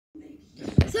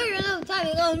still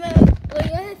timing on, man.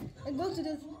 And go to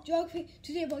this geography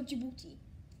today about Djibouti.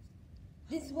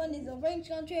 This one is a range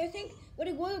country, I think.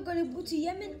 We're going to go to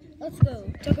Yemen. Let's go.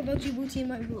 Talk about Djibouti in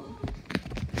my room.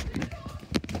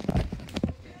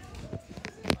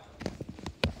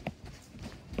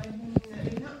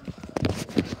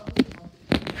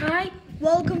 Hi,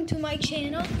 welcome to my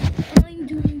channel. I'm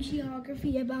doing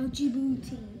geography about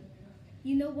Djibouti.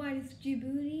 You know what is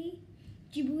Djibouti?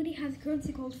 Djibouti has a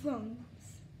currency called francs.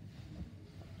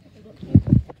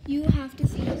 You have to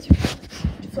see this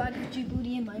flag of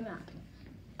Djibouti in my map.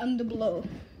 And the below.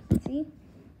 See?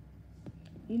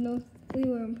 You know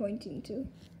where I'm pointing to.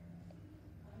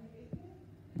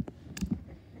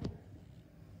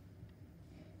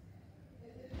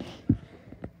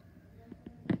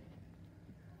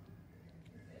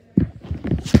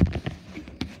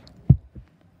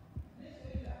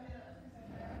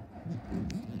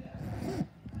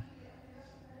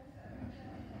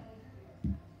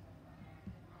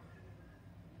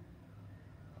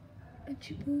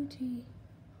 Djibouti.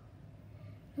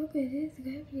 Okay, this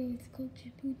capital is called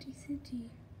Djibouti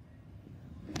City.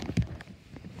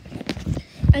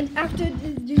 And after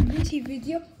this Djibouti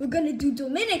video, we're gonna do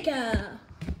Dominica.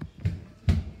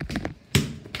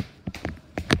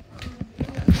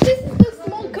 This is a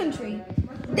small country.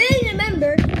 They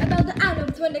remember about the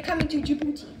Arabs when they're coming to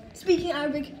Djibouti, speaking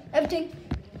Arabic, everything.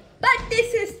 But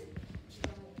this is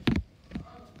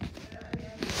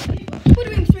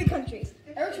between three countries.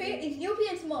 Eritrea, Ethiopia,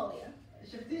 and Somalia.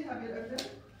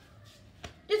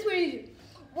 That's what you do.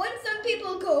 When some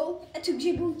people go to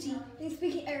Djibouti, they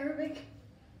speak Arabic,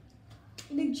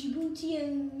 the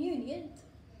Djiboutian Union,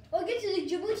 or get to the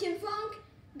Djiboutian Franc,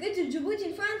 get to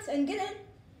Djiboutian France and get it.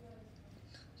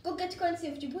 Go get the currency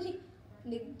of Djibouti.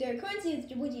 Their currency is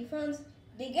Djibouti France.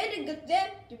 They get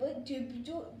there,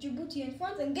 Djibouti and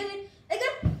France, and get it.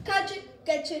 Again, catch it,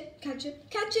 catch it, catch it,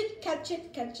 catch it, catch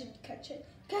it, catch it, catch it,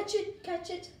 catch it, catch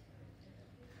it.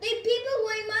 The people who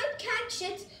might catch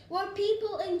it were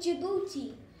people in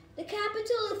Djibouti. The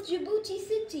capital is Djibouti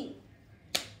City.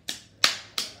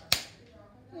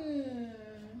 I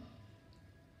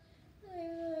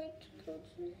might go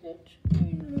to that.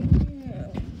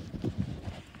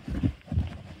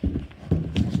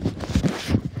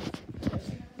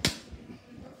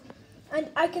 And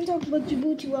I can talk about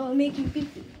Djibouti while making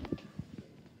pee-pee.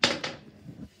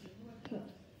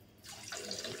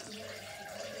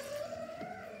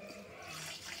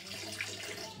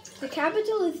 The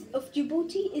capital of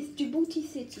Djibouti is Djibouti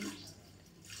City.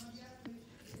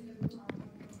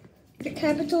 The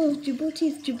capital of Djibouti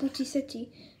is Djibouti City.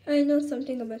 I know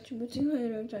something about Djibouti. I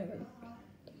know China.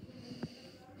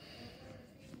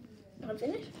 I'll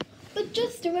finish. But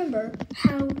just remember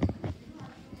how.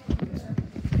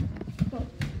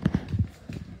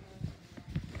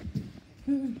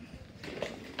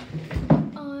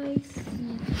 I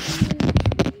see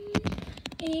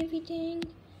everything,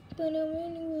 but I'm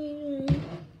anyway.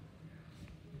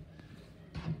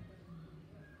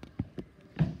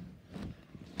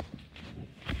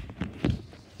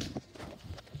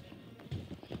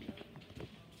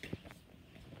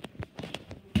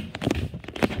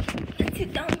 Let's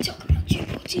sit down and talk about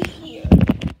Djibouti here.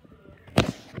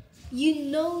 You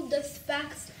know the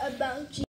facts about Djibouti.